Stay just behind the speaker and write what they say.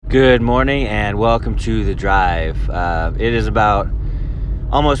Good morning and welcome to The Drive. It is about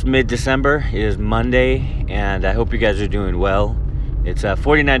almost mid-December. It is Monday and I hope you guys are doing well. It's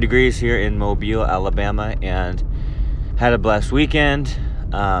 49 degrees here in Mobile, Alabama, and had a blessed weekend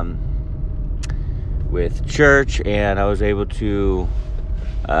with church, and I was able to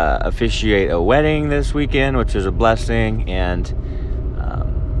officiate a wedding this weekend, which is a blessing, and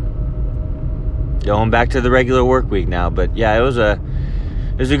going back to the regular work week now. But yeah, it was a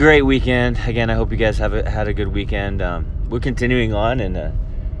great weekend. Again, I hope you guys had a good weekend. We're continuing on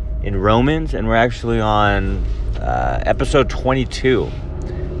in Romans, and we're actually on episode 22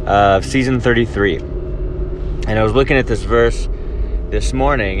 of season 33. And I was looking at this verse this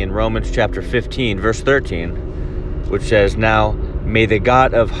morning in Romans chapter 15, verse 13, which says, "Now may the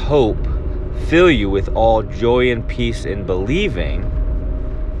God of hope fill you with all joy and peace in believing,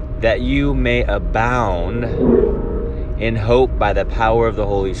 that you may abound in hope by the power of the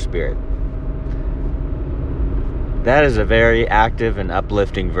Holy Spirit." That is a very active and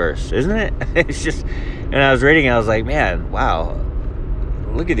uplifting verse, isn't it? It's just, when I was reading it, I was like, man, wow,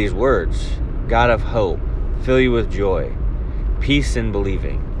 look at these words. God of hope, fill you with joy, peace in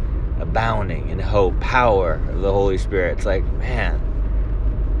believing, abounding in hope, power of the Holy Spirit. It's like, man,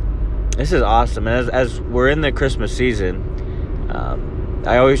 this is awesome. And as we're in the Christmas season,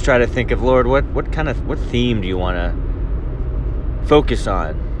 I always try to think of, Lord, what theme do you want to focus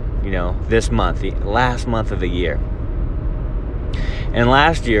on, this month, the last month of the year. And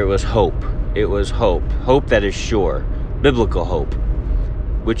last year it was hope. It was hope that is sure, biblical hope,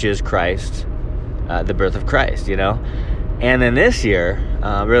 which is Christ, the birth of Christ, And then this year,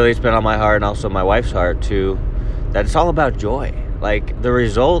 really it's been on my heart and also my wife's heart too, that it's all about joy. Like, the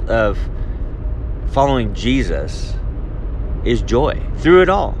result of following Jesus is joy through it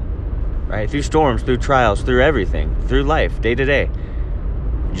all. Right? Through storms, through trials, through everything, through life, day to day.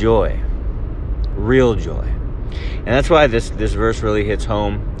 Joy. Real joy. And that's why this verse really hits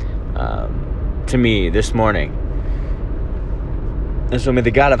home to me this morning. And so may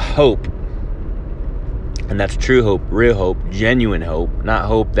the God of hope, and that's true hope, real hope, genuine hope, not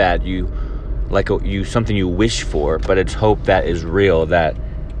hope that something you wish for, but it's hope that is real, that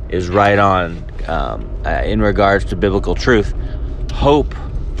is right on in regards to biblical truth. Hope,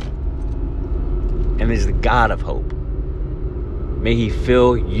 and is the God of hope. May he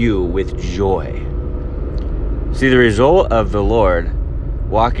fill you with joy. See, the result of the Lord,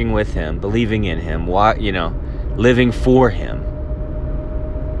 walking with him, believing in him, living for him,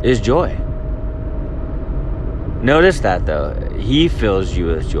 is joy. Notice that, though. He fills you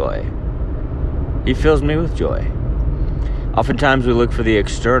with joy. He fills me with joy. Oftentimes we look for the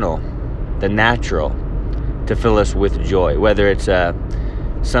external, the natural, to fill us with joy, whether it's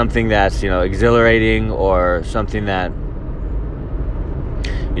something that's exhilarating, or something that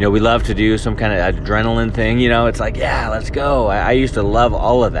we love to do, some kind of adrenaline thing. It's like, yeah, let's go. I used to love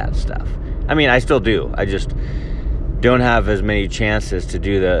all of that stuff. I mean, I still do. I just don't have as many chances to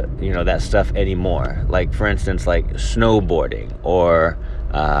do that stuff anymore. Like, for instance, like snowboarding, or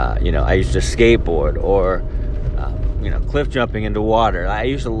I used to skateboard, or cliff jumping into water. I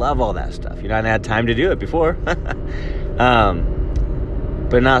used to love all that stuff. I had time to do it before.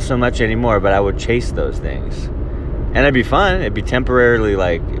 But not so much anymore. But I would chase those things. And it'd be fun. It'd be temporarily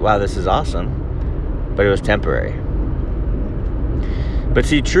like, wow, this is awesome. But it was temporary. But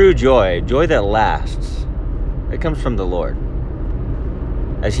see, true joy that lasts, it comes from the Lord.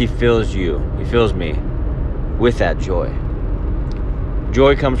 As he fills you, he fills me with that joy.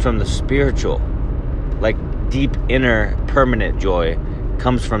 Joy comes from the spiritual. Like, deep inner permanent joy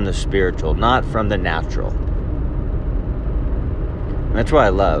comes from the spiritual, not from the natural. And that's what I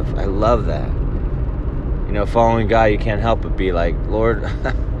love that. Following God, you can't help but be like, Lord,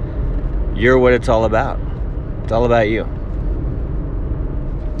 you're what it's all about. It's all about you.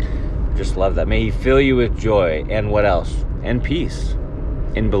 Just love that. May he fill you with joy, and what else? And peace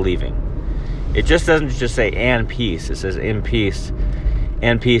in believing. It just doesn't just say and peace. It says in peace,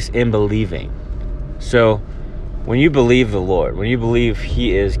 and peace in believing. So when you believe the Lord, when you believe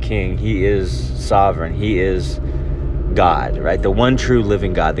he is king, he is sovereign, he is God, right? The one true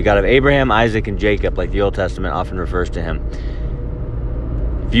living God, the God of Abraham, Isaac, and Jacob, like the Old Testament often refers to him.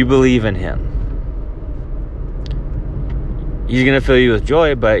 If you believe in him, he's going to fill you with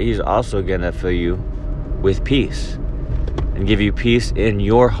joy, but he's also going to fill you with peace and give you peace in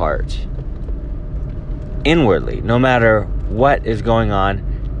your heart, inwardly, no matter what is going on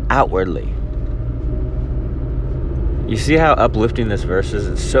outwardly. You see how uplifting this verse is?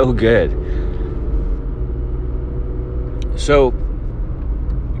 It's so good. So, he's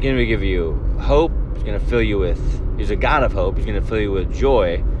going to give you hope. He's going to fill you with, he's a God of hope. He's going to fill you with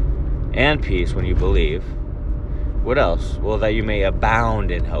joy. and peace when you believe. What else? Well, that you may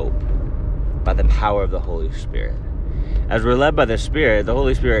abound in hope by the power of the Holy Spirit. As we're led by the Spirit, the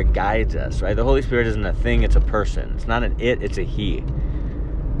Holy Spirit guides us, right? The Holy Spirit isn't a thing, it's a person. It's not an it, it's a he.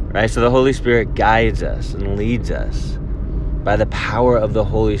 Right? So the Holy Spirit guides us and leads us. By the power of the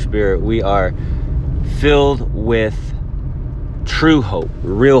Holy Spirit, we are filled with true hope,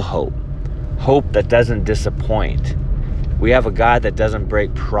 real hope. Hope that doesn't disappoint. We have a God that doesn't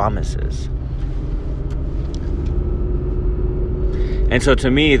break promises. And so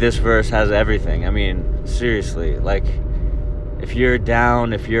to me, this verse has everything. I mean, seriously, like, if you're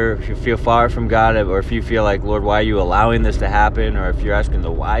down, if you feel far from God, or if you feel like, Lord, why are you allowing this to happen? Or if you're asking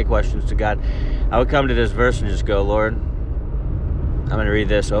the why questions to God, I would come to this verse and just go, Lord, I'm going to read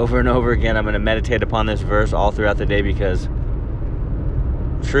this over and over again. I'm going to meditate upon this verse all throughout the day, because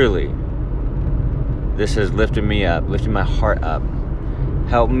truly, this has lifted me up, lifted my heart up,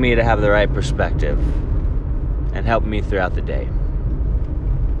 helping me to have the right perspective, and helping me throughout the day.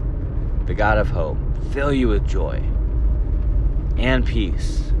 The God of hope, fill you with joy and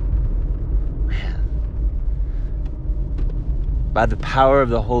peace. Man. By the power of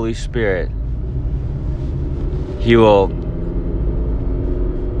the Holy Spirit, He will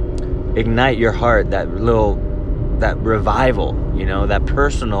ignite your heart, that revival, that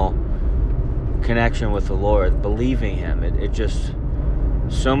personal connection with the Lord, believing Him. It just,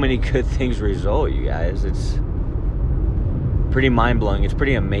 so many good things result, you guys. It's pretty mind-blowing. It's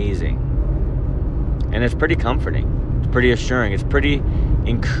pretty amazing. And it's pretty comforting. It's pretty assuring. It's pretty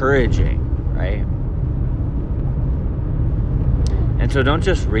encouraging, right? And so don't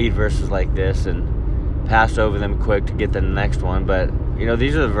just read verses like this and pass over them quick to get the next one. But,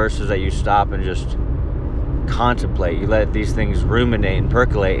 these are the verses that you stop and just contemplate. You let these things ruminate and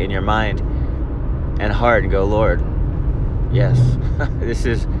percolate in your mind and heart and go, Lord, yes, this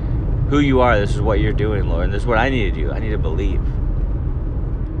is who you are. This is what you're doing, Lord. And this is what I need to do. I need to believe.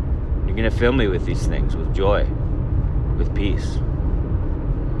 You're going to fill me with these things, with joy, with peace.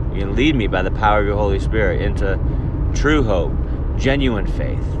 You're going to lead me by the power of your Holy Spirit into true hope, genuine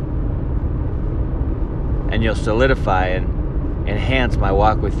faith. And you'll solidify and enhance my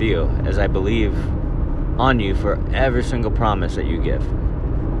walk with you as I believe on you for every single promise that you give.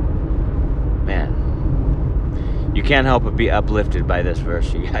 Man, you can't help but be uplifted by this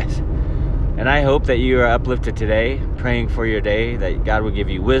verse, you guys. And I hope that you are uplifted today, praying for your day, that God will give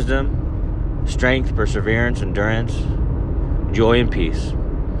you wisdom, strength, perseverance, endurance, joy, and peace.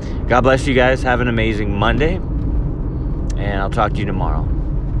 God bless you guys. Have an amazing Monday, and I'll talk to you tomorrow.